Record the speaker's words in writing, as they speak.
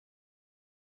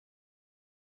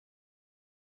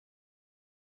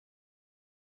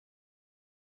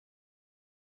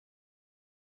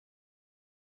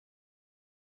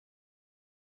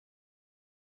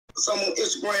some on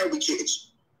Instagram we catch.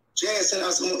 Jazz send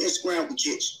out some on Instagram we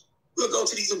catch. We'll go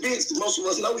to these events because most of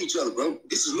us know each other, bro.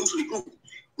 This is loosely grouped.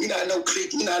 We not no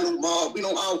clique, we not no mob. We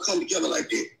don't all come together like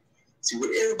that. See,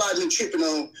 what everybody been tripping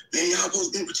on, man, y'all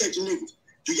supposed to be protecting niggas.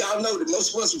 Do y'all know that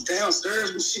most of us was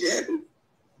downstairs when shit happened?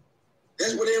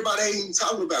 That's what everybody ain't even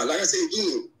talking about. Like I said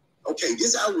again, okay,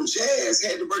 this album, Jazz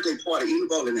had the birthday party in the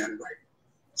bowling alley, right?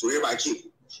 So everybody kicked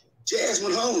it. Jazz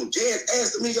went home. Jazz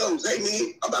asked the amigos, hey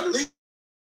man, I'm about to leave.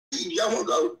 Y'all want to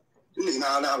go? You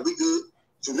nigga, nah, we good.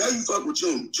 So now you fuck with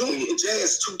Junior. Junior and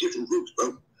Jazz two different groups,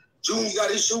 bro. Junior got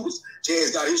his shooters,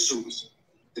 Jazz got his shooters.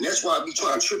 And that's why I be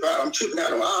trying to trip out. I'm tripping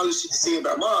out on all this shit to say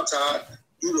about my time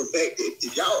due to the fact that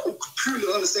if y'all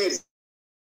purely understand the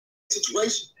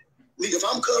situation, nigga, if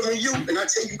I'm covering you and I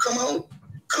tell you come on,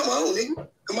 nigga.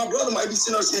 Cause my brother might be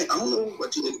sitting there saying, I don't know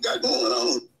what you nigga got going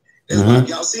on. That's why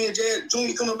y'all seeing Jazz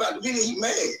Junior coming about the video, he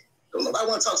mad. Don't nobody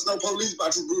want to talk to no police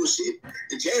about this bullshit.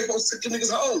 And Jazz supposed to take the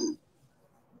niggas home.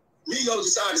 Migos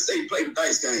decided to stay to play the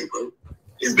dice game, bro.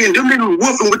 It's been them niggas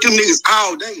woofing with them niggas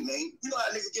all day, man. You know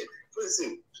how niggas get.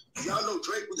 Listen, y'all know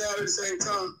Drake was down here at the same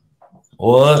time.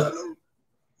 What? Y'all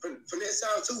know Finesse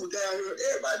Sound 2 was down here.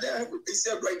 Everybody down here. They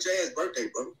celebrate Jazz's birthday,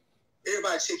 bro.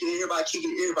 Everybody checking it, everybody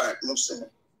kicking it, everybody. You know what I'm saying?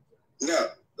 Now,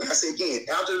 like I said again,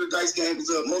 after the dice game was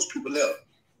up, most people left.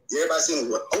 Everybody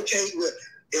saying, well, okay, well,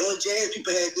 when Jazz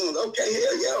people had guns, okay,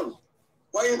 hell yeah.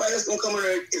 Why anybody else gonna come in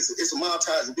there? It's a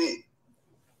monetized event.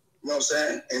 You know what I'm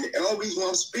saying? And the only reason why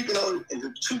I'm speaking on it, and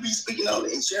to be speaking on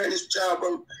it and sharing this with y'all,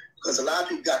 bro, because a lot of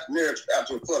people got the nerves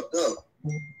after it fucked up.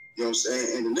 You know what I'm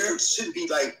saying? And the nerves should be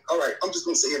like, all right, I'm just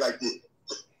gonna say it like this.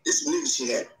 This is nigga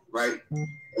shit happened, right?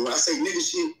 And when I say nigga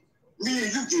shit, me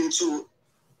and you get into it,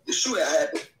 the shootout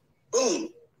happened, boom.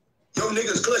 Yo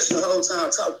niggas clutching the whole time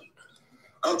talking.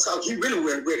 I'm talking, he really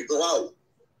ready to go out.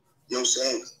 You know what I'm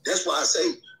saying? That's why I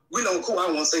say, we don't call, I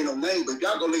don't want to say no name, but if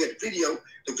y'all go look at the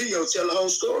video tell the whole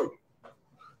story.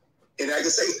 And like I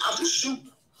say, after the shoot,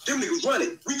 them niggas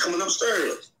running. We coming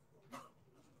upstairs.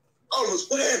 All of us,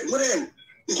 what happened? What happened?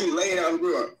 This nigga laying out on the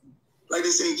ground. Like they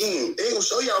say again, they ain't gonna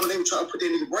show y'all when they were trying to put that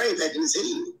nigga brain back in his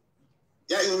head.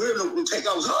 Y'all ain't gonna hear them take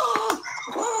off.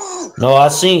 Oh. No, I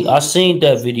seen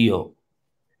that video.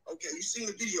 Okay, you seen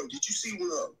the video. Did you see when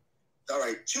all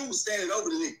right, Q was standing over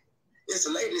the nigga. It's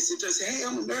a lady that said, just say, hey,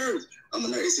 I'm a nurse.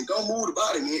 They said, don't move the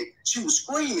body, man. She was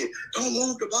screaming, don't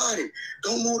move the body.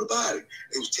 Don't move the body.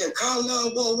 They was telling, call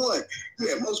 911. You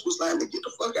had most was like, get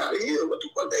the fuck out of here. What the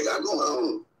fuck they got going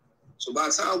on? So by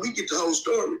the time we get the whole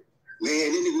story,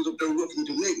 man, then niggas up there roofing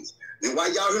them niggas. And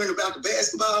while y'all hearing about the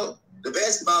basketball,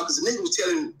 because the nigga was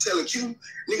telling Q,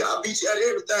 nigga, I'll beat you out of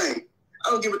everything. I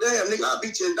don't give a damn, nigga, I'll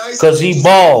beat you in dice. Because he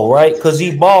ball,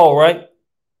 right?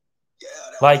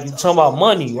 Like, you talking about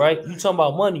money, right? You talking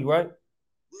about money, right?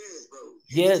 Yeah, bro.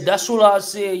 Yeah, that's what I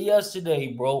said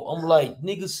yesterday, bro. I'm like,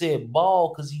 nigga said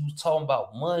ball because he was talking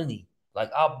about money.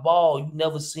 Like, I ball. You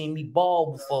never seen me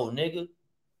ball before, nigga.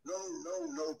 No,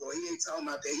 bro. He ain't talking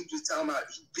about that. He just talking about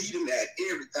he beat him at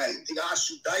everything. Nigga, I'll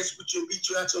shoot dice with you and beat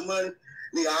you out your money.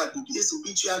 Nigga, I'll do this and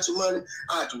beat you out your money.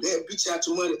 I'll do that, beat you out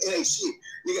your money. It ain't shit.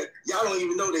 Nigga, y'all don't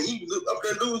even know that he was up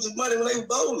there losing money when they were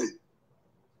bowling.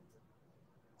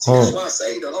 See, that's why I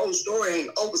say the whole story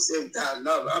ain't over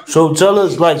 $7,000. So tell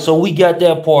us, like, so we got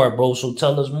that part, bro. So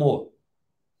tell us more.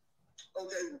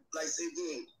 Okay, like I say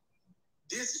again,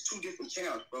 this is two different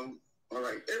counts, bro. All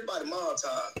right, everybody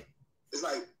montage. It's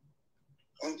like,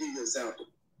 I'm gonna give you an example.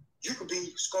 You could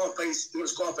be Scarface, one of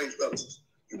Scarface brothers.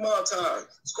 You montage,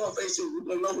 Scarface, we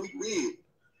don't know who you is.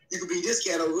 You could be this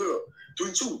cat over here.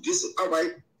 3-2. This is all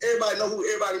right. Everybody know who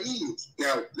everybody is.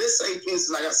 Now, let's say, for instance,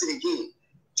 like I said again.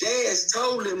 Jazz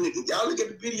told them niggas, y'all look at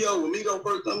the video when Migo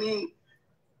first come in,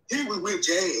 he was with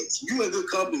Jazz. You in good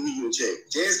company when you and Jazz.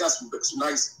 Jazz got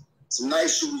some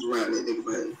nice shoes around that nigga,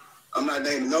 man. I'm not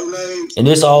naming no names. And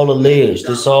this all alleged.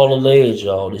 This all alleged,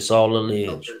 y'all. This all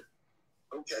alleged.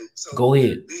 Okay. So go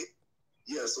ahead.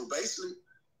 Yeah, so basically,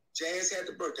 Jazz had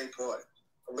the birthday party.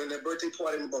 I went to that birthday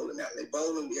party in the bowling alley. They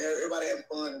bowling, everybody having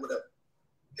fun and whatever.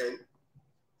 Okay.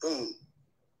 Boom.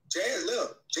 Jazz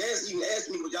left. Jazz even asked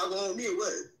me, "Would y'all go on me or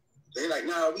what?" They like,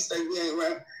 "Nah, we ain't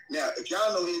around." Now, if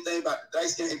y'all know anything about the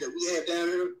dice game that we have down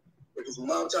here, if it's a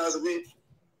montage event,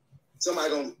 somebody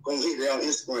gonna hit it on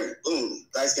Instagram. Boom,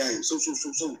 dice game. So.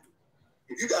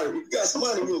 If you got some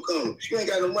money, you'll come. If you ain't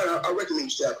got no money, I recommend you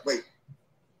stay out the way.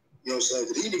 You know what I'm saying?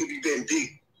 Because these niggas be betting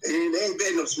big. They ain't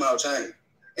betting no small change.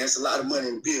 And it's a lot of money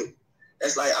in the bill.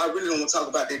 That's like, I really don't want to talk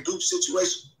about that Duke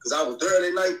situation because I was there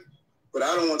that night. But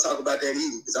I don't want to talk about that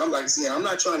either. Because I'm like saying, I'm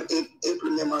not trying to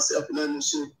implement myself in none of this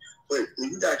shit. But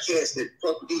when you got cats that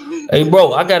fuck with these niggas. Hey,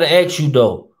 bro, I got to ask you,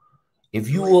 though. if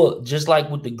you were just like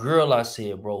with the girl I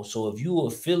said, bro. So if you were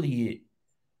affiliate,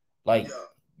 like,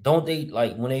 don't they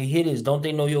like when they hit us? Don't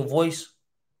they know your voice?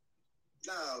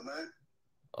 No, man.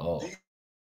 Oh.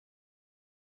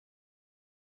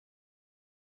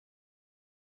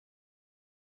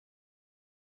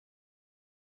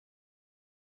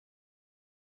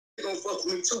 They gonna fuck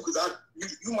with me too, cause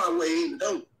you my way in the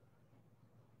door.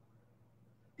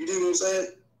 You know what I'm saying?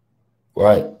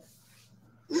 Right.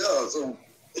 Yeah, so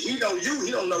he know you,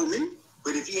 he don't know me.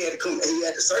 But if he had to come, he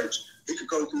had to search, he could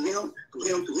go through him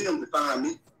to find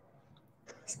me.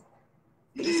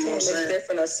 You know, there's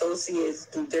different associates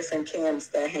through different camps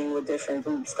that hang with different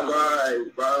groups. Right.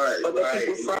 But the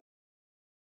people from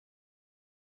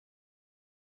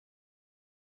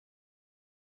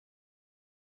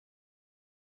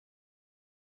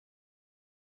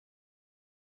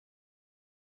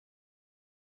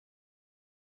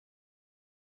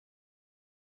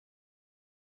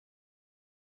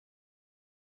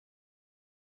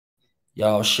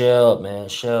Y'all share up, man.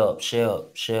 Share up.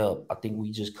 I think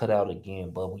we just cut out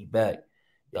again, but we back.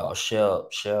 Y'all share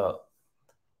up.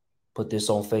 Put this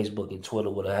on Facebook and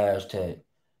Twitter with a hashtag.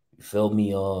 You feel me?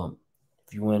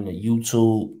 If you in the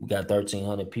YouTube, we got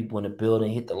 1,300 people in the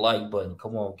building. Hit the like button.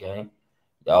 Come on, gang.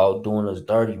 Y'all doing us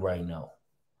dirty right now.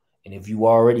 And if you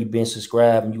already been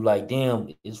subscribed and you like, damn,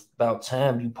 it's about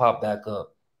time you pop back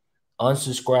up.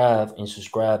 Unsubscribe and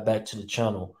subscribe back to the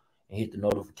channel and hit the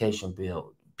notification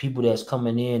bell. People that's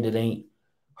coming in that ain't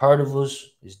heard of us,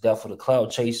 it's that for the cloud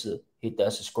chaser. Hit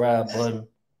that subscribe button.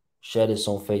 Share this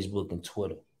on Facebook and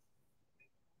Twitter.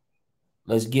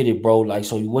 Let's get it, bro. Like,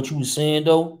 so what you was saying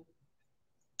though?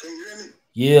 Can you hear me?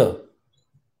 Yeah.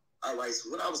 All right. So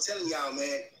what I was telling y'all,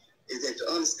 man, is that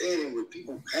the understanding when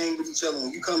people hang with each other,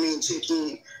 when you come in and check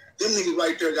in, them niggas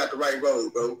right there got the right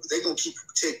road, bro. They gonna keep you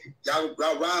protected. Y'all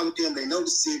ride with them. They know the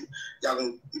city. Y'all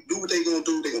gonna do what they gonna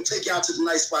do. They gonna take y'all to the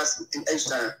nice spots in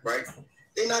H-time, right?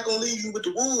 They not gonna leave you with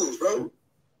the wolves, bro.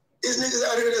 There's niggas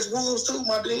out here that's wolves too,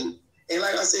 my dude. And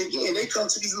like I said again, they come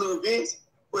to these little events,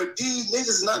 but these niggas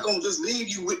is not gonna just leave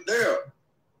you with their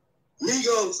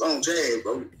Migos on Jazz,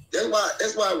 bro.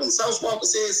 That's why when South Walker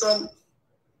said something,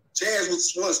 Jazz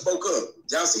was one spoke up.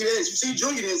 Y'all see that? You see,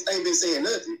 Junior ain't been saying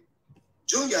nothing.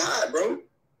 Junior hot, bro.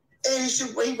 And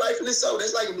he rightfully so.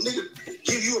 That's like if a nigga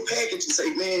give you a package and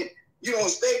say, man, you don't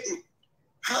expect it.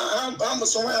 I'm gonna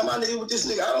surround my nigga with this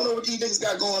nigga. I don't know what these niggas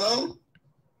got going on.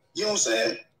 You know what I'm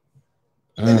saying?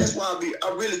 And that's why I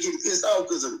really get pissed off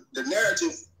because the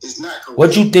narrative is not correct.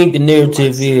 What you think the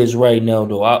narrative is right now,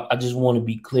 though? I just want to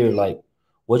be clear. Like,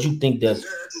 what you think that's... The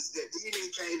narrative is that these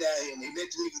niggas came down here and they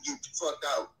let the niggas get fucked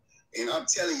out. And I'm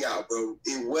telling y'all, bro,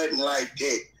 it wasn't like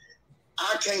that.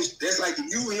 I can't... That's like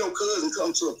if you and your cousin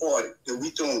come to a party that we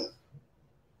throwing.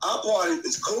 Our party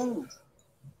is cool.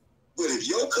 But if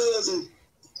your cousin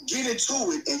get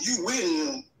into it and you with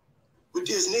him, with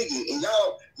this nigga, and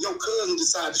your cousin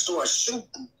decide to start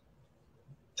shooting,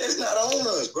 that's not on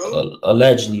us, bro.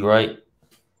 Allegedly, right?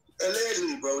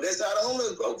 Allegedly, bro. That's not on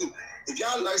us, bro. If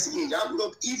y'all nice again, y'all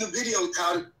look, even video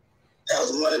caught it. That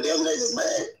was one of them niggas,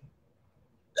 man.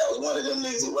 That was one of them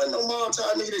niggas. It wasn't no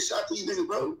mom-child nigga that shot these niggas,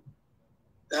 bro.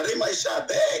 Now, they might shot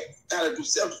back out of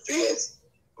self-defense,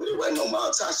 but it wasn't no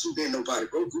mom-child shooting at nobody,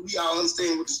 bro. We all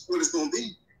understand what it's going to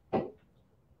be.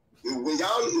 When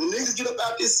niggas get up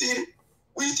out this city,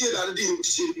 we still got to deal with the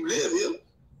shit if you live here.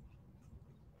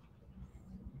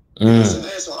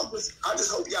 So I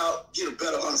just hope y'all get a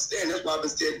better understanding. That's why I've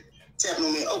been tapping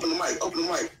on me. Open the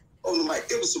mic.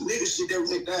 It was some nigga shit that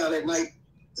went down that night.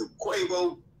 The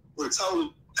Quavo would have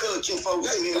told Cuz Kim folk,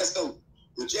 hey man, let's go.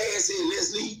 When Jazz said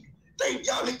let's leave,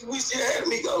 y'all niggas, we still had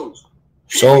amigos.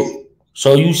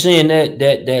 So you saying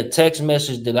that text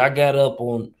message that I got up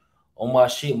on my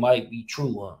shit might be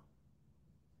true, huh?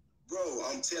 Bro,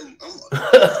 I'm telling you,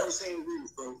 I'm saying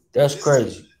rules, bro. That's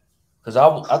crazy. Cause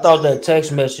I thought that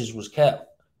text message was cap.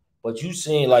 But you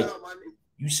saying like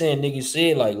niggas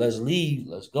said like let's leave,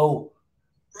 let's go.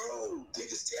 Bro,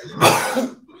 niggas telling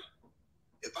me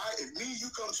if me and you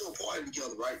come to a party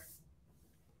together, right?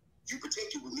 You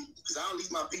protect it with me because I don't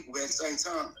leave my people, but at the same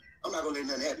time, I'm not gonna let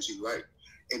nothing happen to you, right?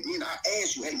 And then I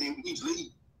ask you, hey man, we need to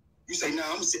leave. You say, nah,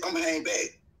 I'm gonna hang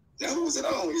back. Now who is it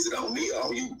on? Is it on me or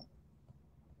on you?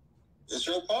 It's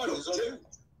your party. It's on you.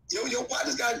 Your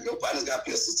partner's got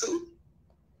pistols too.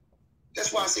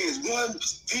 That's why I say it's one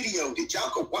video that y'all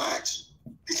can watch,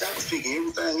 that y'all can figure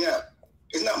everything out.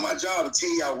 It's not my job to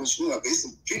tell y'all which one. It's a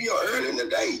video early in the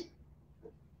day.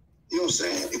 You know what I'm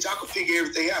saying? And y'all can figure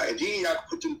everything out. And then y'all can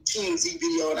put the TMZ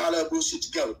video and all that bullshit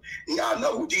together. And y'all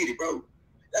know who did it, bro.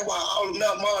 That's why all the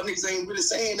nut niggas ain't really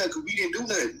saying nothing because we didn't do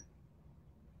nothing.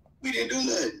 We didn't do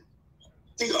nothing.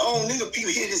 Nigga, own nigga,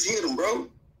 people hit him, bro.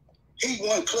 He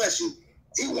wasn't clutching.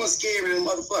 He wasn't scary than a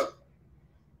motherfucker.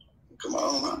 Come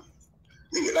on, man.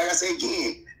 Nigga, like I say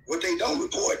again, what they don't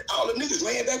report, all the niggas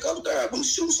ran back up there when the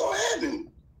shooting started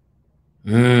happening.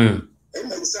 They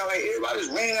make it sound like everybody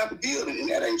just ran out the building, and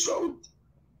that ain't true.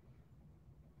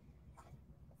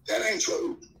 That ain't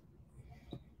true.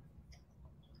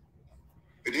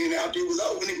 But then after it was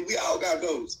over, nigga, we all got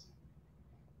those.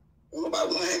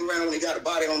 Nobody want to hang around when they got a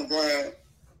body on the ground.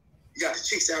 You got the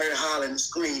chicks out here hollering and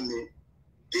screaming.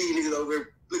 These niggas over there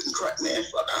looking crack, man.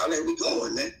 Fuck all that, we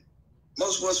going, man.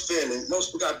 Most of us failing.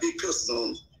 Most of us got big pistols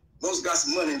on us. Most got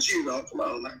some money and jewelry on. Come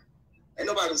on, man. Ain't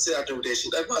nobody gonna sit out there with that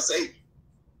shit. That's why I say,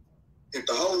 if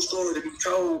the whole story to be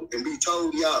told and be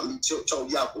told y'all and be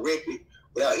told y'all correctly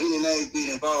without any names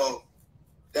being involved,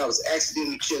 that was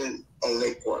accidental killing on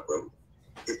their part, bro.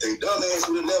 If they dumbass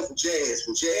would have left for Jazz,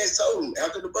 when Jazz told them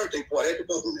after the birthday party at the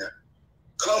booking there,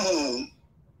 come home,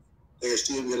 they'll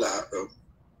still be alive, bro.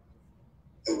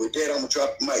 And with that, I'm gonna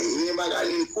drop the mic. If anybody got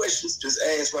any questions, just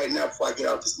ask right now before I get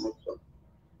out this motherfucker.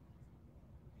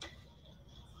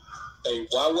 Hey,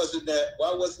 why wasn't that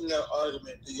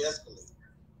argument de-escalated?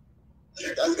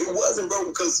 It wasn't, bro,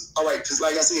 because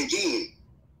like I said again,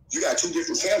 you got two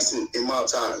different camps in mob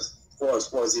ties as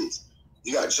far as this.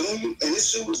 You got Junior and his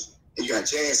shooters, and you got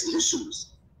Jazz and his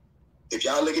shooters. If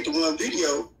y'all look at the one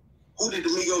video, who did the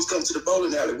Migos come to the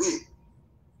bowling alley with?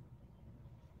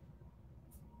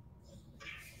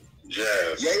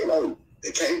 Jazz. Yeah, no,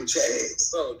 they came with Jazz.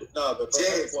 Bro, no, but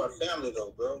that's one family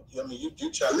though, bro. I mean,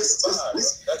 you try to survive.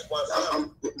 That's one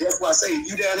family. That's why I say,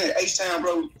 you down there at H-Town,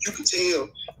 bro, you can tell,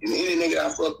 and any nigga that I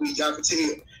fuck with, y'all can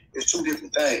tell, it's two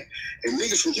different things. And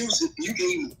niggas from Houston, you can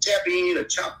even tap in or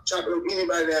chop it up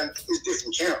anybody down, it's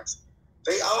different counts.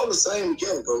 They all the same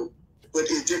together, bro, but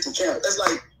it's different counts. That's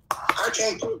like, I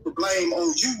can't put the blame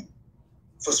on you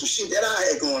for some shit that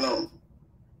I had going on.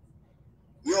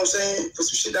 You know what I'm saying? For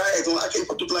some shit that I had going on, I can't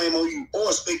put the blame on you or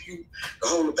expect you to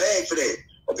hold the bag for that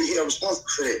or be held responsible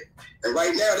for that. And right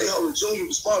now, they hold Junior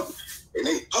responsible. And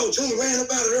Junior ran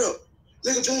up out of there.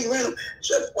 Nigga, Junior ran up.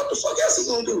 What the fuck else he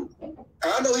gonna do?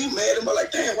 And I know he mad. I'm like,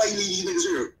 damn, why you leave these niggas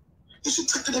here? You should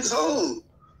took the niggas home.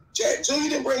 Junior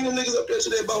didn't bring them niggas up there to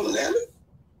that bowling alley.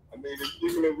 I mean, if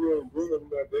people in real Brooklyn,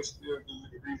 they still do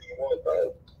the reason to walk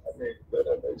out. I mean,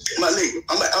 that makes sense. My nigga,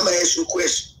 I'm gonna ask you a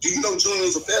question. Do you know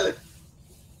Junior's a felon?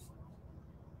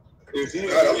 If you, No,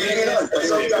 but he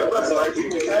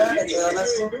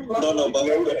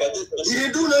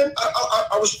didn't do nothing.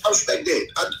 I respect that.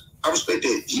 I respect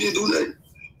that. He didn't do nothing.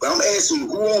 But I'm asking you,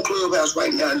 who on Clubhouse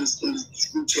right now in this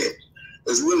group chat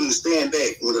is willing to stand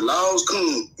back when the laws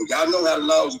come? And y'all know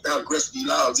how aggressive these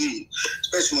laws is,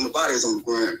 especially when the body is on the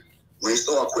ground. When they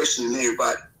start questioning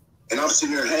everybody, and I'm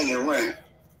sitting there hanging around,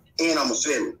 and I'm a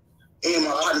felon, and me and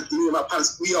my partner,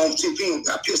 we on 10 p.m.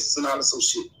 got pistols and all that sort of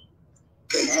shit.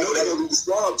 Okay, you know they're gonna do the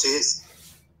swab test.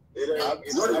 I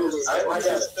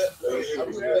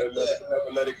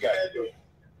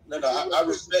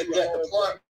respect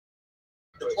that.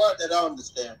 The part that I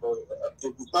understand, bro.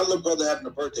 If my little brother having a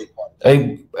birthday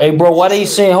party. Hey, bro, why they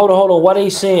saying? Hold on. Why they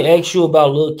saying? Ask you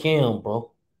about Lil Kim,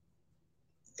 bro.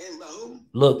 And about who?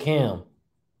 Lil Kim.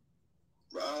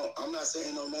 Bro, I'm not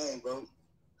saying no name, bro.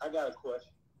 I got a question.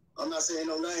 I'm not saying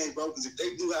no name, bro. Because if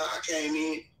they do how I came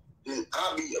in, then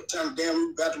I'll be trying to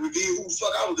damn about to reveal who the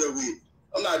fuck I was there with.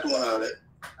 I'm not doing all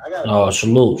that. Oh,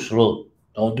 salute.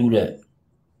 Don't do that.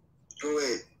 Go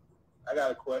ahead. I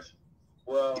got a question.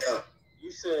 Well, yeah.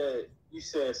 You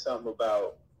said something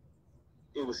about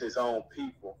it was his own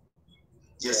people.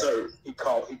 Yes, sir. He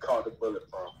caught the bullet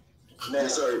from. Now,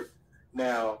 yes, sir.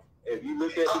 Now, if you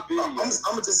look at the video, I'm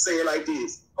gonna just say it like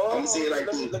this.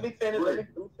 Let me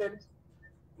finish.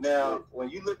 Now, when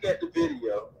you look at the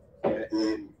video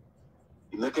and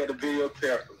you look at the video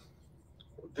carefully,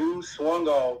 dude swung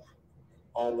off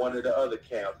on one of the other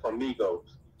camps from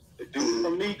Migos. The dude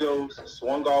from Migos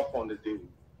swung off on the dude.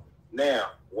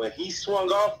 Now, when he swung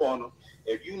off on him,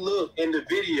 if you look in the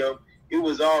video, it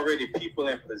was already people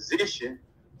in position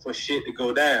for shit to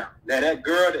go down. Now, that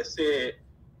girl that said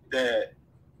that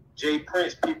Jay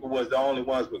Prince people was the only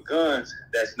ones with guns,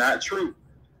 that's not true.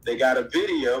 They got a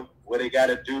video where they got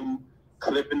a dude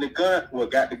clipping the gun,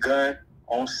 got the gun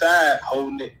on side,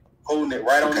 holding it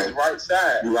right on his right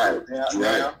side. You're right.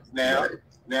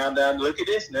 Now, look at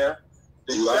this now.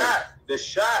 The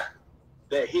shot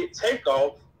that hit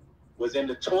Takeoff was in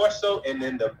the torso and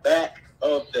in the back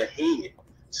of the head.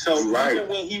 So even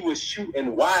when he was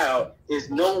shooting wild,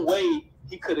 there's no way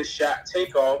he could have shot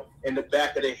Takeoff in the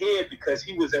back of the head because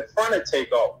he was in front of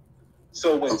Takeoff.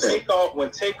 So when Takeoff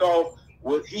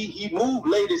he moved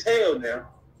late as hell now.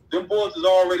 them boys was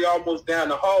already almost down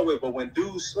the hallway, but when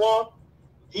dude swung,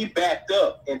 he backed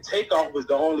up, and Takeoff was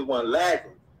the only one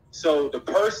lagging. So the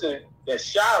person that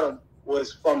shot him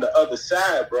was from the other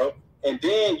side, bro. And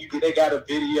then they got a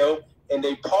video, and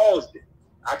they paused it.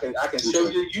 I can show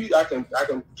you. I can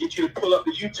get you to pull up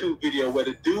the YouTube video where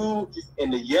the dude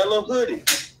in the yellow hoodie,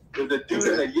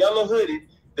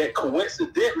 that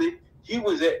coincidentally he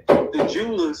was at the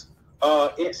Jewelers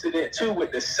incident too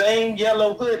with the same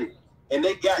yellow hoodie, and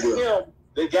they got him.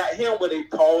 They got him where they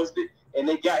paused it, and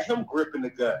they got him gripping the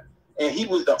gun, and he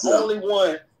was the only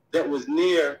one that was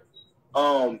near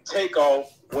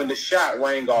Takeoff when the shot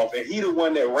rang off, and he the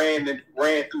one that ran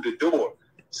through the door.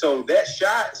 So that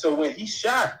shot, so when he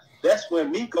shot, that's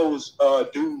when Miko's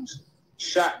dudes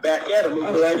shot back at him.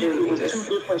 It was two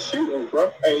different shootings,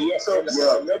 bro. Hey, I'm saying this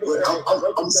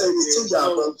to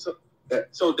y'all, bro.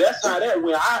 So that's how that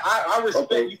went. I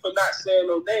respect you for not saying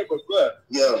no name, but bro,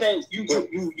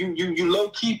 you low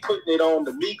key putting it on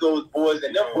the Migos boys,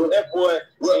 and that boy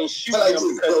ain't shooting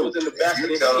him because it was in the back of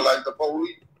the head. Like the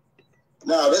police.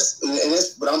 No, that's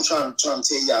but I'm trying to tell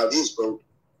y'all this, bro.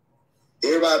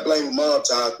 Everybody blaming Mob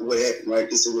Talk for what happened, right?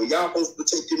 They said, well, y'all supposed to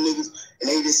protect them niggas, and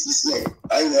they this and that.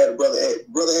 I even had a brother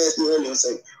asked me earlier and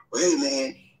say, well, hey,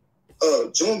 man,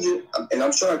 Junior, and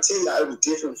I'm trying to tell y'all it was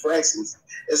different fractions.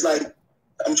 It's like,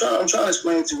 I'm trying to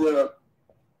explain to where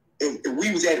if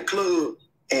we was at a club,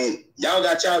 and y'all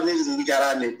got y'all niggas and we got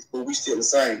our niggas, but we still the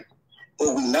same,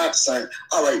 but we not the same.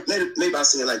 All right, maybe I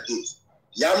say it like this.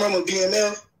 Y'all remember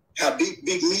BMF? How Big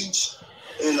Meech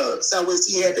and Southwest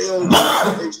T had their own.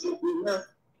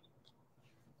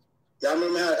 Y'all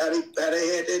remember how they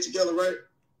had that together, right?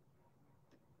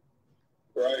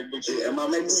 Right, but am I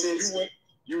making sense? They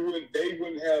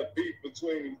wouldn't have beef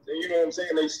between. You know what I'm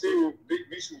saying? Big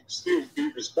Meech would still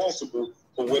be responsible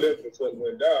for whatever the fuck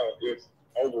went down. If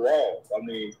overall, I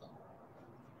mean,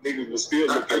 niggas would still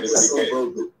look at it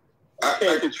like I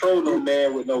can't control no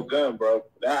man with no gun, bro.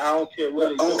 I don't care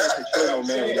what it is. I can't control no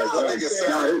man with no gun. They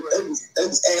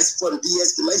was asking for the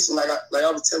de-escalation, like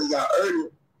I was telling y'all earlier.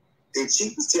 That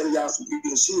Chief was telling y'all some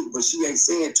real shit, but she ain't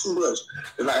saying too much.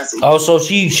 Like I said, so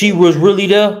she was really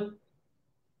there?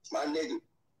 My nigga.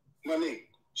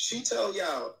 She told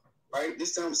y'all, right?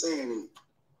 This time I'm saying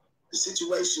the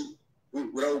situation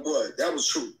with old boy, that was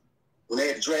true. When they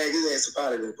had to drag his ass up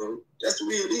out of there, bro. That's the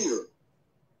real deal.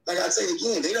 Like I say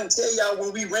again, they don't tell y'all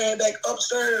when we ran back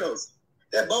upstairs.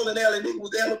 That bowling alley nigga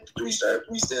was down 3 steps,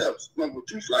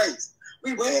 3 flights.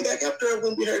 We ran back up there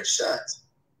when we heard the shots.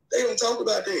 They don't talk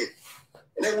about that.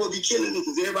 And they will be killing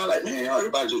niggas. Everybody like, man,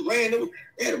 everybody just ran.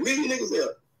 They had 1 million niggas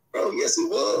there. Bro, yes, it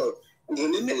was. And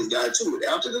when the niggas got to it,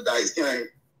 after the dice game,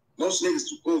 most niggas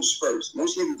go dispersed.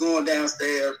 Most niggas going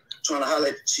downstairs, trying to holler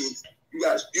at the chicks. You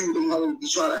got to spew them home, be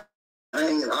trying to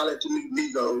hang and holler at the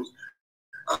Migos.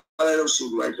 All that other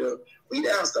shit right there. We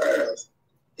downstairs.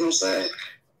 You know what I'm saying?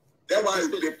 That's why it's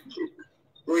different.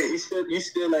 Go ahead. You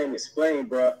still ain't explained,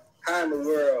 bro. How in the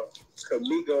world could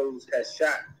Migos has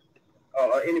shot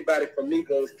or anybody from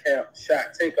Migos camp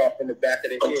shot Takeoff in the back of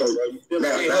the head, bro? You still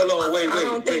hold on, wait.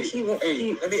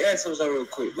 Hey, let me ask something real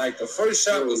quick. Like the first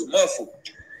shot was muffled,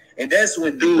 and that's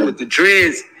when dude with the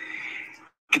dreads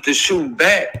get to shoot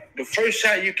back. The first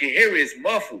shot you can hear is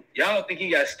muffled. Y'all don't think he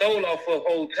got stole off for a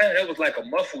whole time? That was like a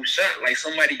muffled shot, like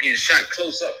somebody getting shot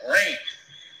close up range.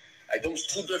 Like those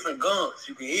 2 different guns,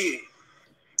 you can hear it.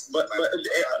 But I want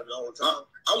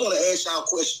to ask y'all a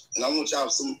question, and I want y'all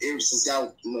some ever since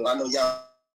y'all, I know y'all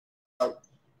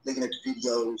looking at the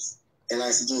videos, and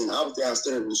like again, I was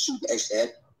downstairs when the shooting actually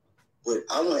happened. But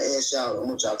I want to ask y'all, I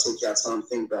want y'all to take y'all time to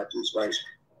think about this, right?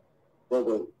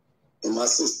 Bro, and my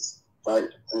sisters, right?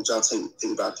 I want y'all to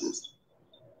think about this.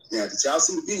 Now, did y'all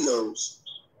see the videos?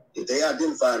 If they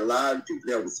identified a lot of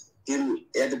people that was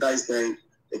at the dice game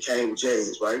that came with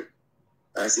Jazz, right?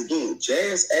 I said again,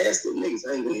 Jazz asked them niggas,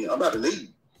 hey man, I'm about to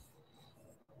leave.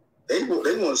 They want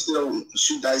to still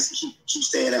shoot dice and keep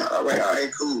staying out. All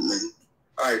right, cool, man.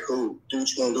 All right, cool. Do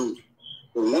what you gonna do.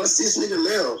 But once this nigga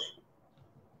left,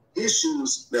 his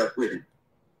shoes left with him.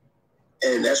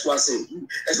 And that's why I said,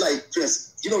 that's like, for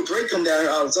instance, Drake come down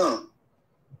here all the time.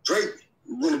 Drake,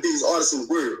 one of the biggest artists in the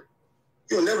world.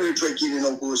 You'll never hear Drake getting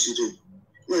no bullshit, dude.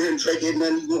 You don't hear Drake getting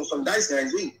nothing you want from dice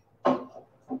games, either.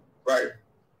 Right?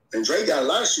 And Drake got a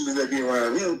lot of shooters that be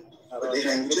around him. But they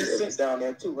hang with 50 Cent down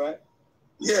there too, right?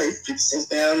 Yeah, 50 Cent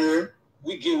down there.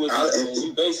 We get what you're saying.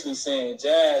 You basically saying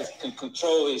Jazz can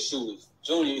control his shooters.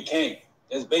 Junior can't.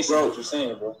 That's basically what you're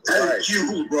saying, bro. Thank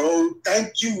you, bro.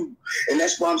 Thank you. And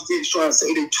that's why I'm still trying to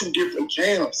say they're 2 different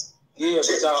camps. Yeah,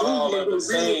 but y'all all in the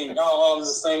same. Y'all all in the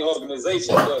same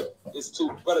organization, but it's 2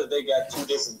 brothers. They got 2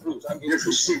 different groups. I get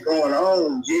different shit going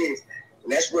on. Yes,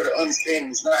 And that's where the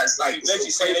understanding is not. It's like you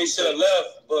say they should have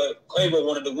left, but Quavo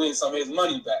wanted to win some of his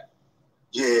money back.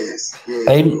 Yes.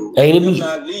 Hey, let me.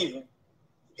 Not leaving.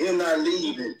 Him not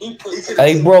leaving.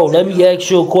 Hey, bro, let me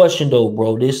ask you a question though,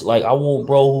 bro. This, like, I want,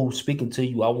 bro, who's speaking to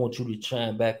you, I want you to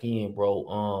chime back in,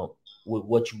 bro. With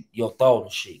what your thought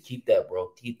and shit. Keep that,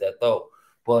 bro. Keep that thought.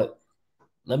 But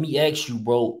let me ask you,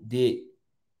 bro. Did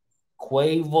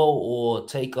Quavo or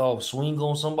Takeoff swing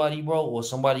on somebody, bro, or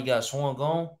somebody got swung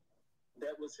on?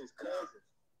 That was his cousin.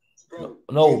 Bro,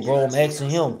 no, bro. I'm asking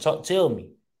him. Tell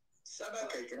me.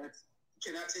 Okay, can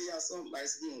I tell y'all something? Like,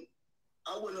 again,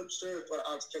 I went upstairs for the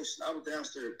altercation. I was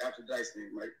downstairs after the dice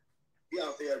game. Like, we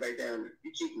out there back down there.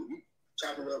 You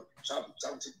chopping up, chopping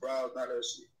to the brows, not that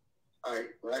shit. All right,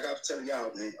 but like I was telling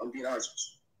y'all, man, I'm being honest with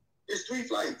you. It's 3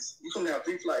 flights. You come down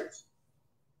 3 flights.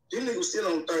 Them niggas still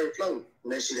on the 3rd floor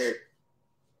when that shit happened.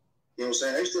 You know what I'm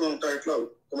saying? They still on the 3rd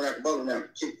floor, coming out the bowling now,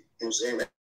 kick. You know what I'm saying? That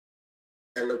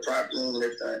little prop room and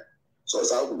everything. So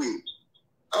it's all weird.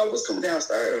 All of us coming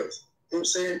downstairs. You know what I'm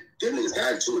saying? Them niggas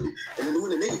got into it. And then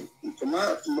when the nigga, from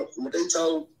what they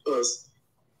told us,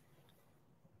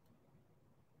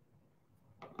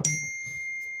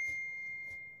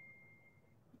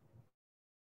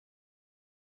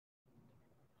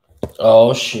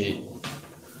 Oh shit.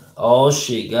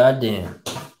 Goddamn.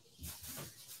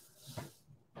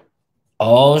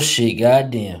 Oh shit,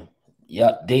 goddamn.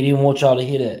 Yeah, they didn't want y'all to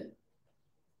hear that.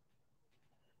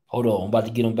 Hold on, I'm about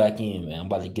to get them back in, man.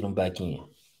 They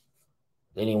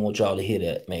didn't want y'all to hear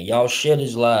that, man. Y'all share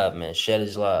this live, man. Share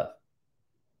this live,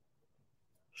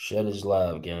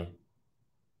 gang.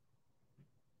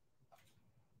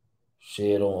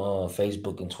 Share it on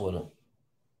Facebook and Twitter.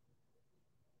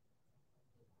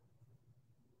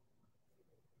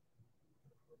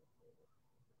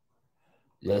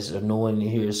 That's annoying to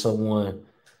hear someone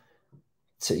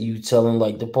you telling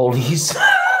like the police.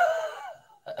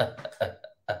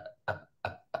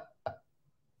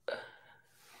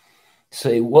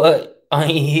 Say what? I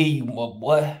ain't hear you, my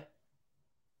boy.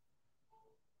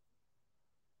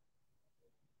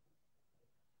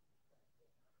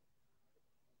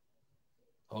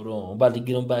 Hold on, I'm about to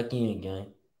get him back in, gang.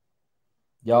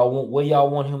 Where y'all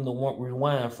want him to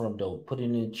rewind from though? Put it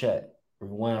in the chat.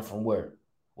 Rewind from where?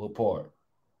 What part?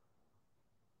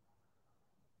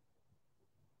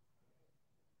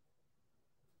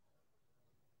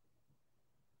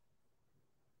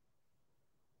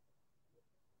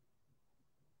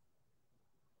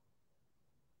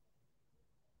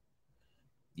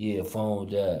 Yeah, phone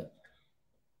died.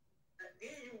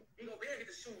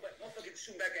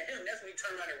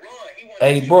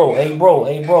 Hey, bro.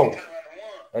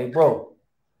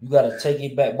 You gotta take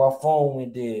it back. My phone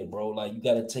went dead, bro. Like, you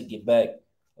gotta take it back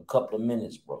a couple of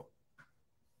minutes, bro.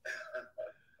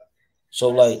 So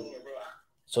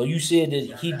you said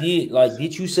that he did. Like,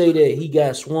 did you say that he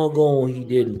got swung on? Or he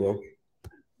didn't, bro.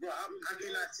 Yeah, I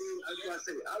did not see. I was gonna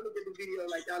say, I look at the video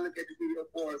like y'all look at the video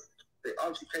for the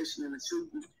altercation and the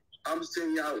shooting. I'm just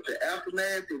telling y'all the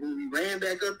aftermath. That when we ran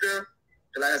back up there,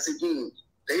 like I said again,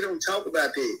 they don't talk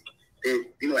about that. That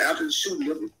after the shooting,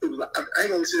 it was like, I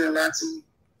ain't gonna sit there and lie to you.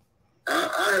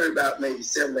 I heard about maybe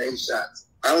 7 or 8 shots.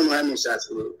 I don't know how many shots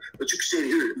it was, but you can still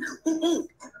hear it. Ooh, ooh,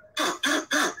 pop, pop,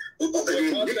 pop.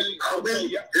 Everybody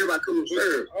couldn't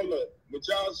serve. But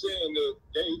y'all saying that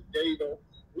they don't.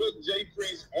 Look, Jay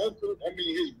Prince's uncle,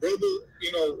 his brother,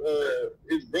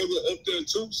 his brother up there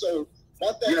too. So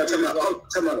my thing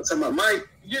talking about Mike.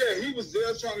 Yeah, he was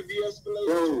there trying to de-escalate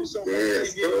too. So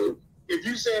if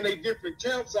you saying they different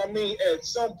camps, at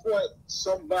some point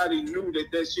somebody knew that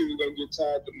shit was gonna get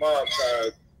tied to mob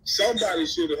ties. Somebody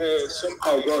should have had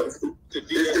something to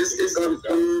de-escalate.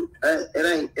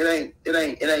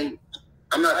 It ain't.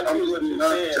 I'm not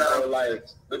like,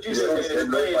 but you said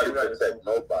nobody protect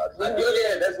nobody.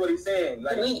 Yeah, that's what he's saying.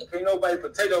 Like, ain't nobody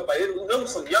protect nobody. Them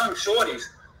some young shorties.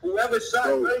 Whoever shot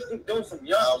first, them some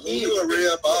young kids. When you a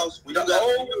real boss, you can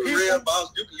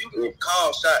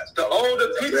call shots. The older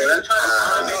people are trying to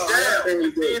calm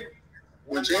it down.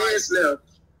 When Jazz left,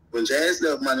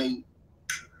 my nigga,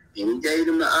 and we gave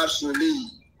him the option to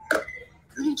leave,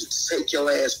 you need to take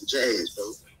your ass with Jazz,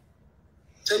 bro.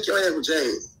 Take your ass with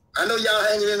Jazz. I know y'all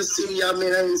hanging in the city, y'all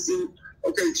men hanging in the city.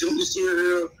 Okay, Junior's still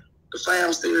here, the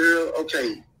fam's still here.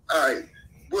 Okay, all right.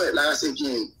 But like I said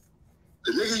again,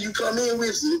 the nigga you come in with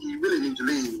is the nigga you really need to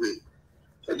leave with.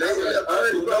 So they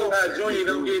already know how Junior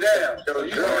don't get out. So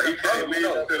you know he can't leave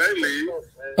until they leave.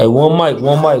 Hey, one mic.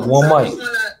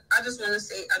 I just want to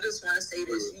say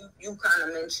this. You kind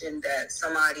of mentioned that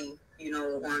somebody,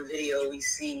 on video we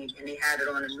see, and they had it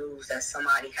on the news that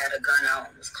somebody had a gun out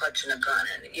and was clutching a gun,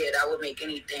 and yeah, that would make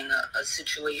anything a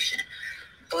situation.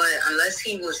 But unless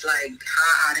he was like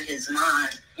high out of his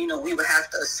mind, you know, we would have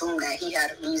to assume that he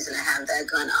had a reason to have that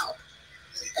gun out.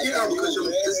 Yeah, because I'm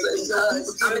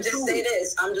gonna just say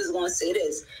this. I'm just gonna say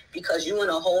this because you in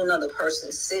a whole nother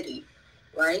person's city,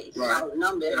 right? You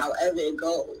outnumbered, however it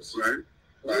goes. Right.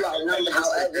 You outnumbered,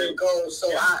 however it goes.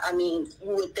 So I mean,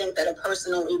 you would think that a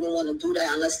person don't even want to do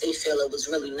that unless they feel it was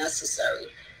really necessary.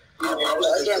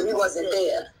 Again, we wasn't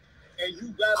there. And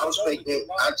you got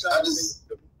to just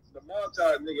the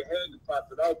montage nigga had to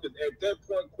pop it out because at that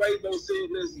point Quavo said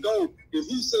let's go. If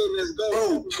he said let's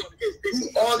go,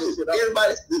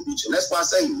 everybody. That's why I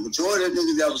say majority of the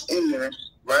niggas that was in there,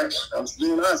 right? I was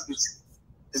being honest with you.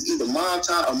 It's either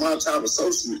montage or montage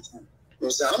associate. You know what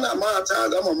I'm saying? I'm not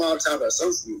montage. I'm a montage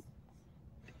associate.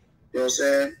 You know what I'm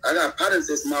saying? I got partners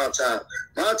that's montage.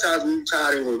 Montage when you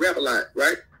tied in with rap a lot,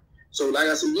 right? So like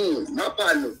I said again, my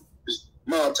partner is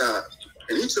montage,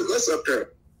 and he took us up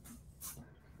there.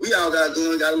 We all got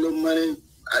going, got a little money.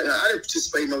 I didn't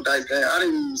participate in no dice game. I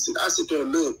didn't even sit. I sit there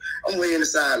and look. I'm way in the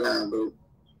sideline, bro.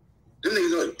 Them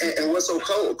niggas, and what's so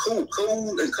cool and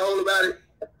cold about it?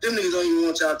 Them niggas don't even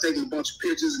want y'all taking a bunch of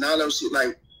pictures and all that shit.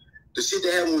 Like the shit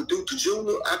they happened with Duke the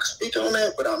Jeweler, I can speak on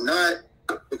that, but I'm not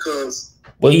because.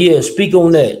 Well, yeah, speak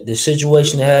on that. The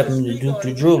situation that happened to Duke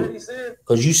the Jeweler,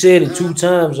 because you said it 2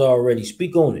 times already.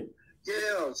 Speak on it.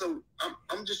 Yeah, so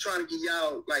I'm just trying to get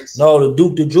y'all like. No, the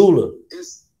Duke the Jeweler.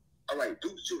 It's all right.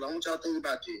 Duke the Jeweler. I want y'all to think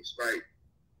about this, right?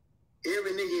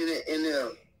 Every nigga in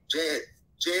there,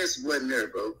 Jazz wasn't there,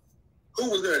 bro. Who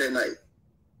was there that night?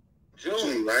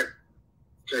 Junior, right?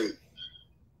 Okay.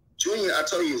 Junior, I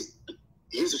told you,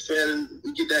 he's a felon.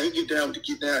 He get down.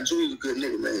 Junior's a good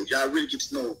nigga, man. Y'all really get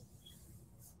to know him.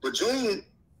 But Junior,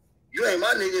 you ain't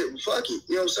my nigga. Fuck it.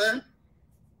 You know what I'm saying?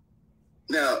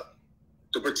 Now,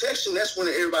 the protection, that's when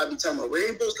everybody be talking about, well,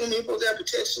 ain't supposed to have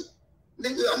protection.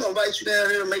 Nigga, I'm going to invite you down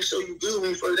here and make sure you good when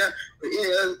you further down. But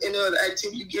any other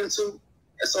activity you get into,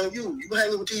 that's on you. You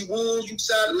hanging with these wolves, you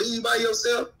decide to leave by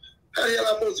yourself. How the hell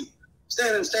am I supposed to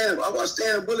stand? I want to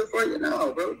stand a bullet for you?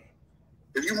 No, bro.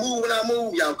 If you move when I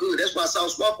move, y'all good. That's why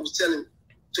South Walker was telling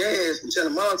Jazz and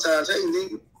telling Montage, hey,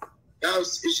 nigga, y'all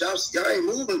ain't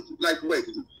moving like the way.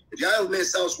 If y'all ever met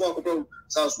South Walker, bro,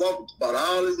 South Walker bought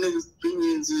all his niggas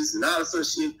opinions and all this other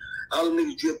shit. All the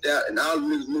niggas dripped out and all the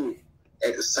niggas moved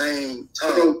at the same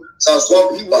time. South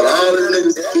Walker, he bought all his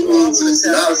niggas opinions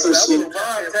and all this other shit.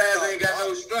 Montage ain't got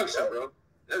no structure, bro.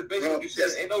 That's basically what you said.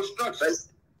 Ain't no structure.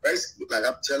 Basically, like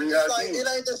I'm telling y'all, like, it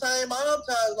ain't the same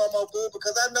montage no more, boo.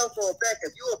 Because I know for a fact,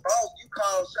 if you a boss, you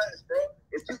call shots, bro.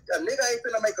 If you a nigga ain't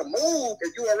finna make a move,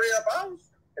 if you a real boss,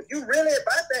 if you really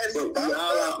about that, if you boss,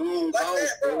 like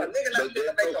that, bro. A nigga not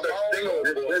finna make a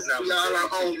move. We all our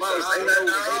own boss. Ain't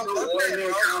nothing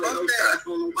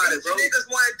niggas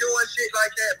wasn't doing shit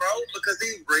like that, bro, because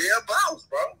he's real boss,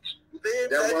 bro. They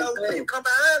know you come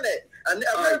behind that. A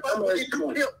real boss will get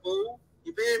you hip, fool.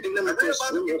 You been a real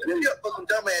boss will get you hip for some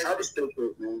dumb ass. I was still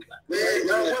good, man.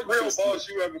 What real boss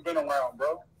you ever been around,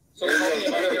 bro? So you know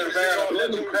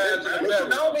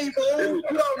me, fool. You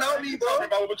don't know me, bro. Talk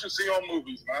about what you see on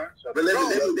movies, man. But let me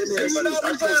you know me,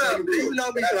 son. You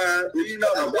know me.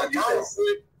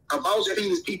 A boss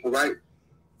feeds people, right?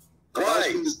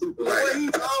 Right. What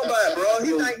you talking about, bro?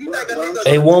 He think a nigga.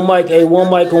 Hey, one mic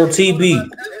on TB.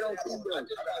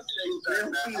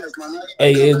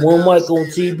 Hey, one mic on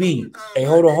TB. Hey,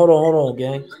 hold on,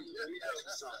 gang.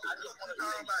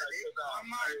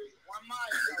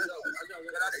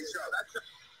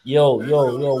 Yo,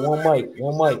 one mic.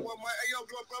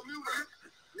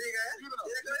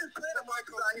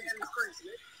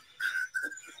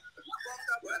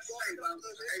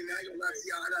 Hey man, I ain't gonna lie to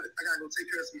y'all. I gotta go take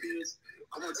care of some business.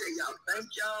 I want to tell y'all, thank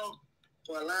y'all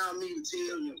for allowing me to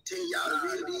tell y'all the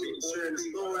real deal and sharing the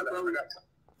story, bro.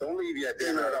 Don't leave yet,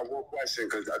 Dan. I got one question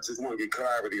because I just want to get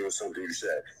clarity on something you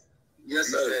said. Yes,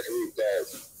 sir. You said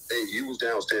that you was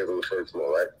downstairs on the first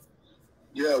floor, right?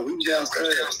 Yeah, we was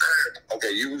downstairs.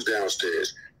 Okay, you was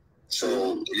downstairs.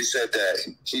 So you said that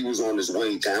he was on his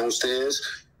way downstairs.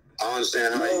 I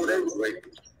understand how they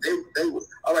were.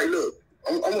 All right, look.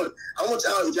 I want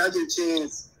y'all, if y'all get a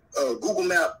chance, Google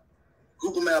Map,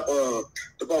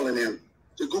 the bowling alley.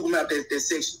 Just Google Map that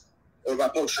section of our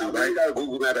post street, right? You got to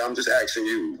Google Map. I'm just asking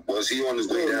you. Was he on his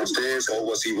way downstairs or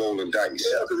was he rolling dice?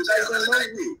 Yeah, because the dice wasn't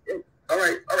rolling. All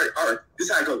right. This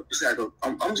is how I go.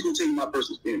 I'm just gonna tell you my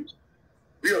personal experience.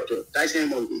 We up there, dice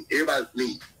game over. Everybody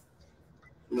leave.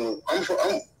 You know, I'm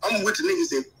with the niggas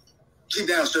that keep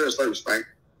downstairs first, right?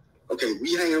 Okay,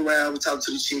 we hang around, we talk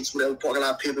to the chicks, whatever, parking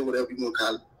lot pimping, whatever you want to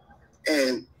call it.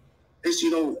 And this, you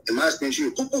know, in my experience, you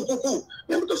hear, poo.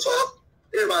 Man, what the fuck?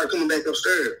 Everybody coming back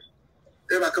upstairs.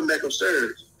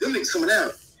 Them niggas coming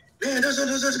out. Man,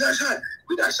 this got shot.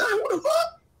 We got shot. What the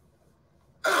fuck?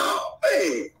 Oh,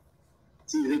 man.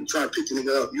 See, they trying to pick the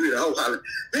nigga up. You hear the whole holler,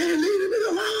 man, leave the nigga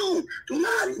alone. Do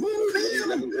not move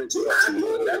him. Do not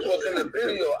move. That's what's in the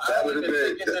video. I don't even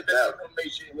think it's that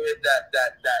information here that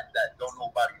don't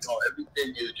nobody know.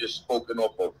 Everything is just spoken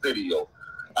off of video.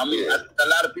 I mean, a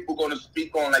lot of people going to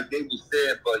speak on like they was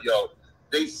there, but yo,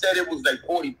 they said it was like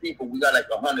 40 people. We got like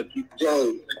 100 people.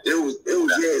 Yo, it was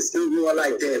more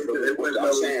like that, bro. It wasn't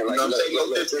no saying, like, you know what I'm saying?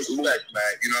 No disrespect, man.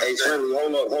 You know what I'm saying? Friendly,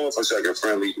 hold on for a second,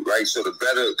 Friendly. Right, so the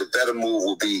better move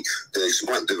will be the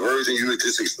version you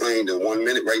just explained in 1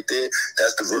 minute right there.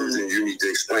 That's the version you need to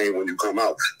explain when you come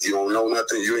out. You don't know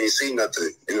nothing. You ain't seen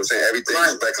nothing. You know what I'm saying? Everything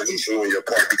is speculation on your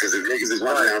part because if niggas is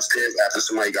running downstairs after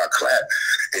somebody got clapped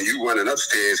and you running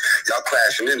upstairs, y'all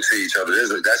clashing into each other.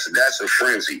 That's a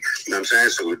frenzy. You know what I'm saying?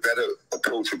 So the better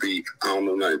approach would be, I don't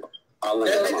know nothing. I'll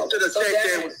let them out.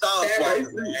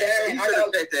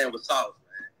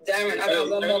 Darren, I got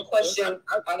one more question.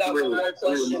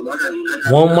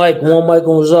 One mic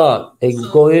on Zod. Hey,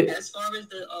 go ahead. As far as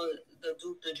the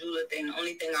Duke the Jeweler thing, the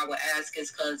only thing I would ask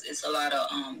is because it's a lot of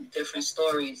different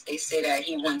stories. They say that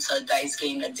he went to a dice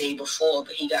game the day before,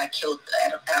 but he got killed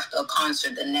after a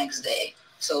concert the next day.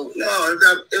 So no,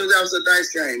 it was a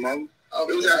dice game, man.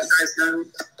 Okay, it was a dice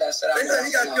game. That's what I said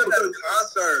he got killed at a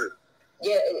concert.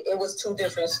 Yeah, it was two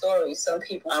different stories. Some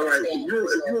people. All right, if you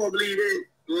don't believe it,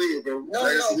 go ahead, bro. No,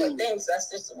 but thanks. That's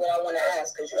just what I want to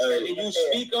ask. Cause did you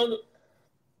speak on it?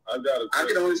 I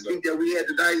can only speak that we had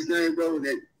the dice game, bro, and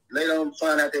that later on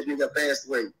find out that nigga passed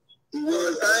away. He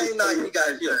was the same night he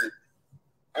got killed.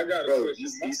 I got bro.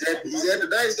 He's at the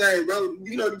dice game, bro.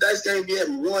 You know the dice game be at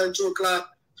 1, 2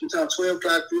 o'clock, sometimes 12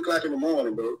 o'clock, 3 o'clock in the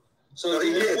morning, bro. So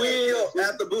he will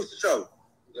after Booster Show.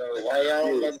 Yo, why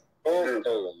y'all let him,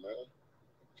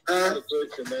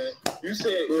 man? You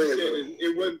said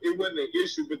it wasn't an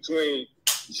issue between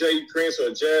Jay Prince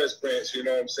or Jazz Prince, you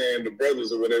know what I'm saying, the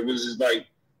brothers or whatever. It was just like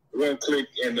one clique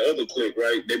and the other clique,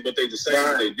 right? But they the same,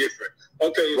 right. They different.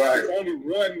 Okay, right. If only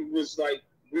one was like,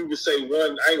 we would say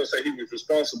one, I ain't gonna say he was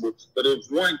responsible, but if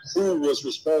one crew was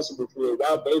responsible for it,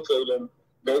 why both of them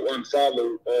don't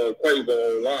unfollow Quavo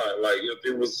online? Like if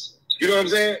it was, you know what I'm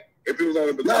saying? If it was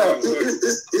only because no,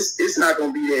 it's not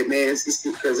gonna be that, man. It's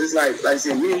because it's like I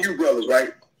said, me and you brothers,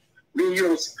 right? Me and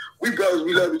you we brothers,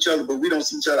 we love each other, but we don't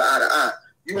see each other eye to eye.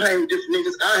 You hang with different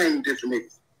niggas, I hang with different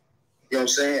niggas. You know what I'm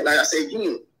saying? Like I say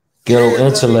again, ghetto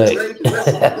intellect.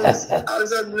 All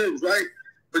these other niggas, right?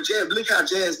 But Jazz, look how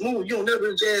Jazz move. You don't never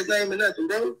hear Jazz name or nothing,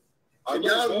 bro.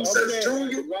 Y'all search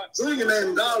Junior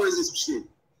name is always this shit.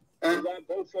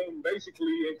 Both of them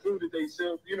basically included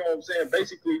themselves, you know what I'm saying,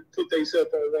 basically put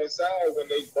themselves on one side when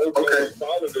they both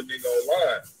followed the nigga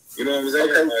online. You know what I'm saying?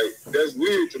 Okay. Like, that's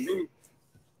weird to me.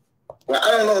 Well,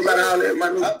 I don't know about how that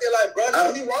might be. I feel like, bro,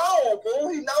 he wrong, fool.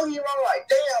 He know he wrong. Like,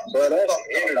 damn, bro, that's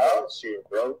internet shit,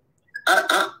 bro.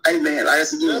 Hey, man, like I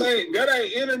said, that ain't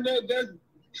internet. That's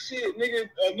shit, nigga.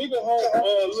 A nigga home,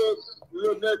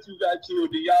 little nephew got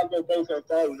killed. Then y'all go both and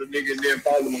follow the nigga and then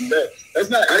follow him back. That's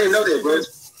not. I didn't know that, bro.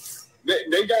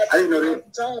 They got. I didn't know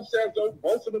that. Time stamps.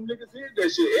 Both of them niggas did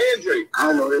that shit. And Drake. I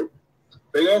don't know that.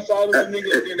 They unfollowed the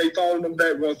nigga and then they followed them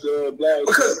back once the blog.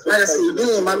 Because like I said,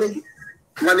 again, my nigga.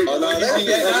 When you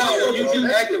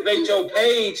deactivate your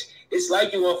page, it's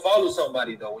like you unfollow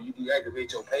somebody though. When you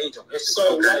deactivate your page on Instagram.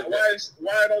 So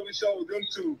why it only showed them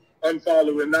two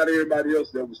unfollow and not everybody else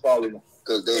that was following them?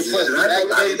 Because they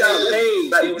deactivated their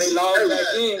page. When they log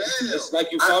back in, it's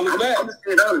like you follow back. I'm just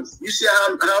being honest. You see how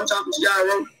I'm talking to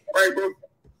y'all, right, bro?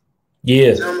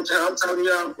 Yeah. I'm talking to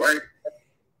y'all, right?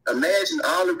 Imagine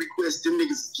all the requests them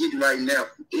niggas getting right now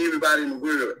from everybody in the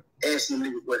world asking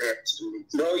them niggas what happened to them.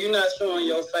 Bro, you're not showing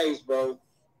your face, bro.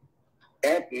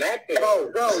 Bro,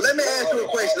 let me ask you a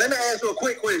question. Let me ask you a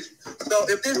quick question. So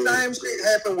if this same shit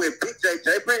happened with Big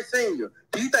J Prince Sr.,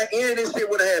 do you think any of this shit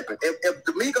would have happened? If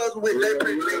the Migos were with J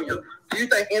Prince Sr., do you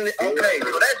think any? Okay,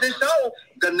 so that just shows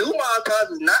the new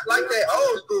Migos is not like that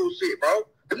old school shit, bro.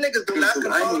 Them niggas do not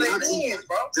control their hands,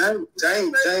 bro.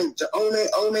 James, old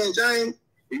man James.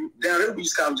 Down there we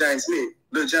used to call him James Smith,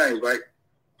 Little James, right?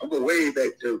 I'm going way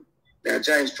back to now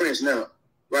James Prince now,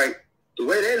 right? The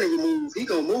way that nigga move, he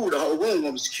gonna move the whole room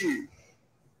gonna be secured.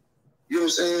 You know what I'm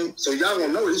saying? So y'all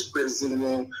gonna know his presence in the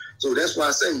room. So that's why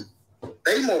I say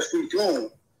they more free flowing.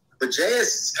 But Jazz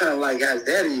is kind of like how his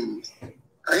daddy is. I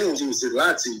ain't gonna even say a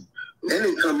lot to you. That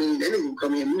nigga come in,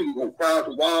 nigga gonna crowd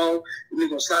the wall, nigga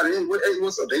gonna slide in.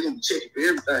 What's up? They gonna be checking for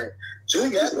everything.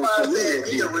 Junior, that's why I said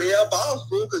he a real boss,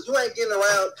 fool, because you ain't getting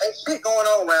around, ain't shit going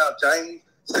on around James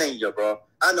Senior, bro.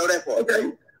 I know that for a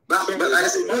fact. But like I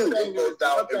said, it goes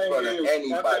down in front of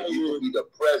anybody. You can be the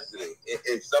president.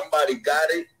 If somebody got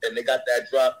it and they got that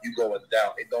drop, you going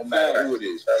down. It don't matter who it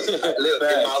is. Look,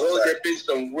 in my hood, there been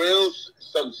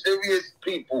some serious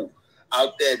people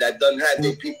out there that done had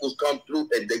their peoples come through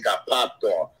and they got popped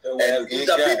on. And these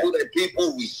are people that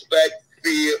people respect,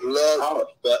 fear, love.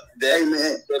 But hey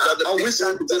man, I wish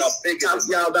I could just talk to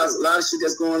y'all about a lot of shit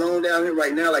that's going on down here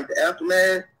right now, like the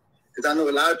aftermath. Because I know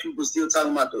a lot of people still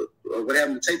talking about the what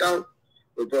happened to Takeoff.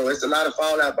 But bro, it's a lot of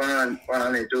fallout behind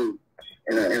that dude.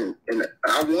 And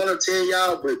I want to tell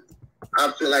y'all, but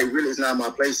I feel like really it's not my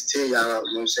place to tell y'all.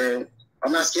 You know what I'm saying?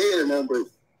 I'm not scared of them, but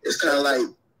it's kind of like,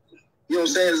 you know what I'm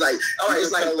saying? It's like, all right,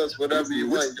 it's like tell us whatever you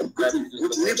want. With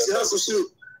the Nipsey Hussle shit,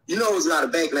 you know there's a lot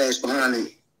of backlash behind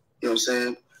it. You know what I'm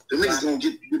saying? The niggas gonna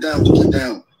get you down to get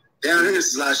down. Down here,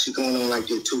 there's a lot of shit going on like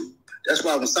that too. That's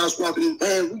why when South's walking in,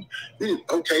 man, we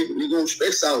gonna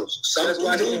respect South. That's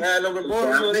why he ain't had no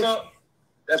memorial or something.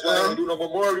 That's why he didn't do no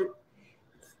memorial.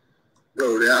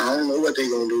 Bro, I don't know what they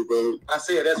gonna do, bro. I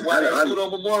said that's why they didn't do no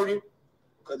memorial.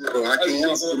 Bro, I can't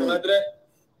answer them.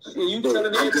 You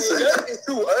telling me it's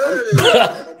too early.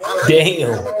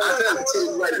 Damn. I tell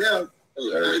you right now.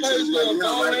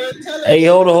 Hey,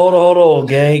 hold on,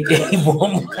 gang.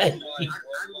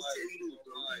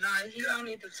 He don't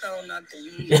need to tell nothing.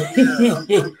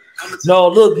 No,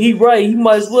 look, he right. He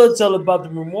might as well tell about the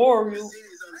memorial.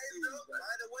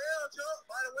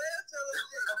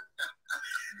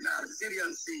 Nah, the city on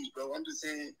the siege, bro. I'm just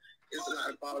saying it's a lot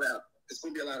of fallout. It's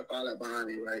gonna be a lot of fallout behind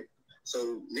it, right?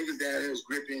 So niggas down here is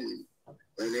gripping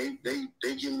and they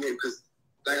getting it because,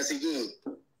 like I said again,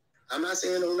 I'm not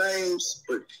saying no names,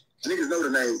 but niggas know the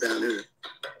names down there.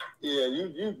 Yeah,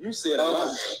 you said a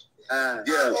lot.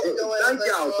 Yeah, thank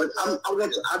y'all, but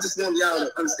I just want y'all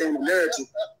to understand the narrative.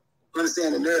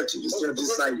 Instead of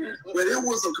just like, well, it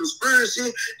was a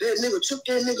conspiracy. That nigga took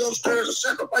that nigga upstairs and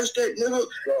sacrificed that nigga.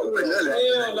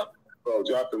 Bro,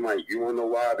 drop the mic. You wanna know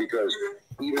why? Because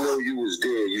even though you was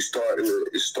there, it's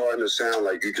starting to sound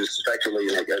like you just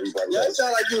speculating like everybody else. It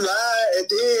sound like you lied and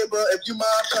then, bro. If you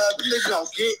mind time, you niggas gonna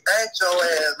get at your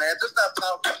ass, man. Just stop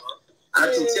talking, bro. I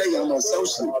can tell you I'm on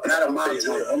social, not a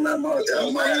monitor. I'm not monitored.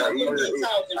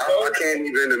 I can't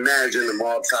even imagine the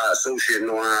multi-associate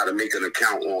knowing how to make an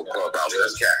account on Clubhouse.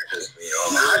 That's characters.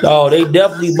 No, they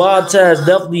definitely monetize,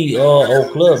 definitely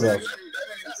on Clubhouse.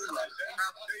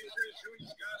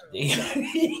 Let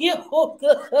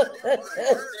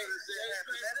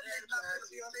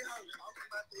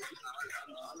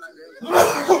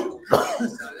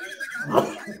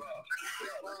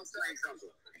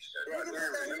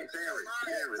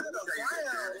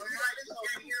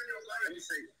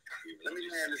me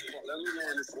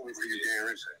land this point for you,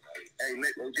 Darren. Hey,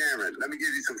 Darren, let me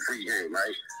give you some free game,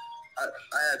 right? I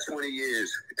had 20 years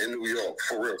in New York,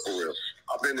 for real.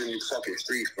 I've been in these fucking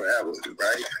streets forever,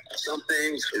 right? Some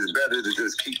things is better to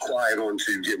just keep quiet on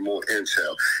until you get more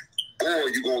intel. Or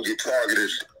you're going to get targeted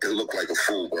and look like a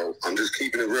fool, bro. I'm just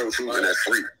keeping it real with you, and that's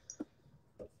free.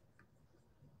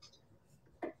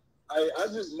 I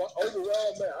just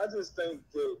overall, man, I just think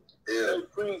that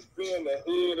Prince being the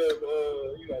head of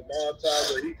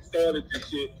Montage, he started this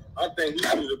shit. I think he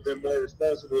should have been more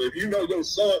responsible. If you know your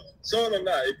son or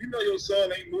not, if you know your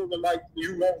son ain't moving like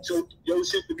you want your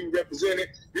shit to be represented,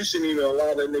 you shouldn't even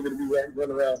allow that nigga to be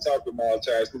running around talking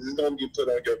Montage because it's gonna get put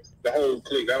on the whole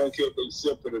clique. I don't care if they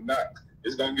simple or not.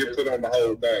 It's gonna get put on the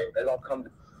whole thing. They gonna come.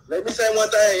 Let me say one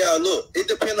thing, y'all. Look, it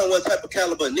depends on what type of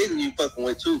caliber nigga you fucking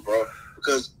with too, bro.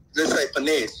 Because let's say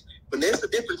Finesse. Finesse a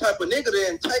different type of nigga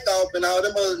than Takeoff and all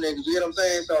them other niggas. You know what I'm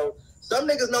saying? So some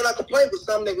niggas know not to play with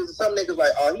some niggas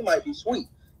like, oh, he might be sweet.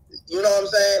 You know what I'm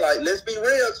saying? Like, let's be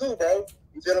real too, bro.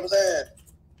 You feel what I'm saying?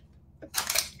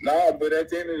 Nah, but at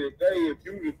the end of the day, if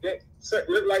you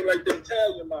look like the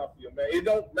Italian mafia, man, it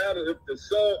don't matter if the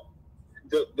son,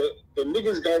 the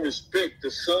niggas gonna respect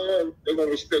the son. They're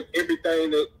gonna respect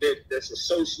everything that's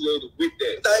associated with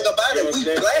that. Think about it. We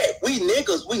black. We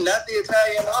niggas. We not the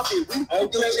Italian mafia. We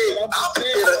do shit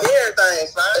opposite of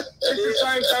everything, son. It's the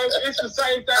same thing. It's the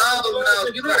same thing. Oh,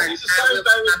 no, you're right. It's the same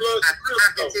thing with Blood. I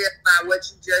can tell by what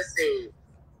you just said.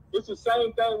 It's the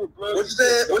same thing with Blood. What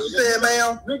you said,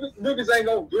 ma'am? Niggas ain't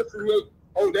gonna differentiate.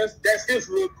 Oh, that's his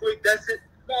real quick. That's it.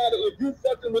 If you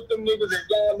fucking with them niggas and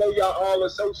y'all know y'all all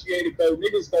associated, bro,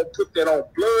 niggas gonna put that on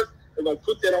Blood, they're gonna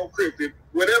put that on Crip.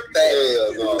 Whatever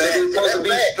that's supposed to be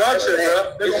structured,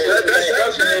 bro. That's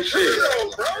structured and shit.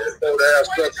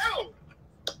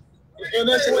 And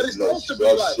that's what it's supposed to be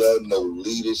like. No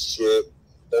leadership,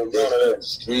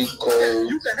 Street code.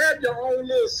 You can have your own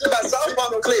little South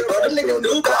Park clip, bro. Them niggas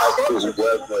do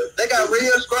got they got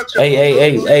real structure.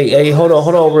 Hey, hold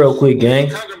on real quick,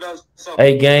 gang.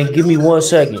 Hey, gang, give me 1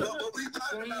 second.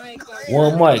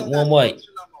 One mic.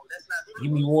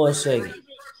 Give me 1 second.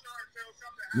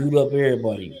 Mute up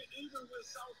everybody.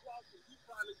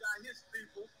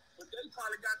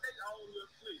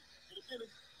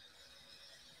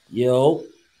 Yo.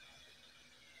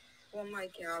 One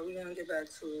mic, y'all. We're gonna get back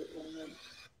to it.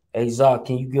 Hey, Zach,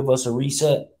 can you give us a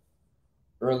reset?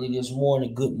 Early this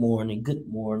morning. Good morning.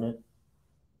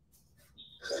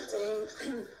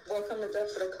 Welcome to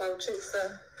Death for the Cloud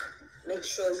Chaser. Make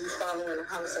sure you following the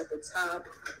house at the top.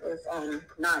 If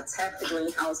not tap the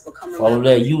green house, but come follow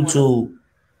that YouTube.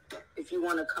 If you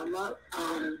want to come up,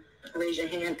 raise your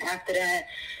hand. After that,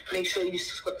 make sure you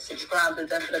subscribe to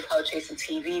Death for the Cloud Chaser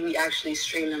TV. We actually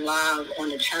streaming live on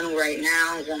the channel right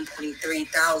now. 1.3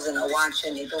 thousand are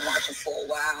watching. They've been watching for a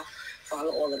while.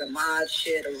 Follow all of the mods,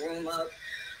 share the room up,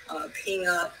 ping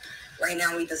up. Right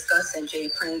now we discussing Jay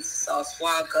Prince, Sauce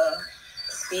Walker,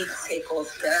 Speak,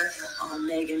 Takeoff, Death,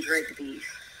 Megan Drake beef.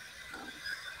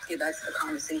 Get back to the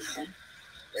conversation.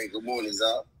 Hey, good morning,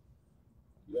 Zach.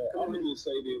 Yeah, I'm gonna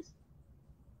say this.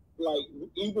 Like,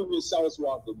 even with Sauce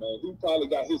Walker, man, he probably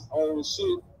got his own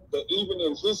shit. But even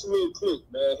in his little clip,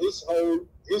 man, his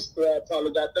squad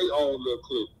probably got their own little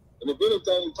clip. And if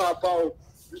anything pop off,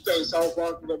 you think Sauce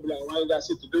Walker gonna be like, I ain't got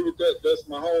shit to do with that. That's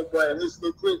my homeboy and his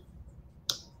little clip.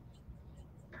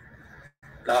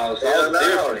 No,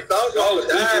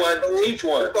 each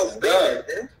one.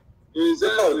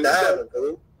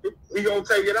 He gonna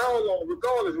take it all on,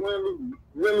 regardless. Win,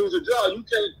 lose a job. You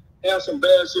can't have some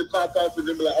bad shit pop off and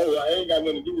then be like, oh, I ain't got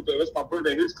nothing to do with that. That's my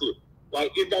birthday, his clip.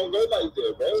 Like, it don't go like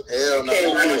that, bro. Hell no. You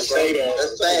can't really say that.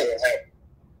 That's bad.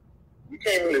 You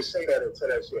can't really say that until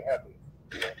that shit happens.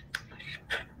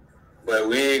 But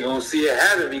we ain't gonna see it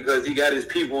happen because he got his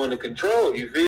people under control. You feel?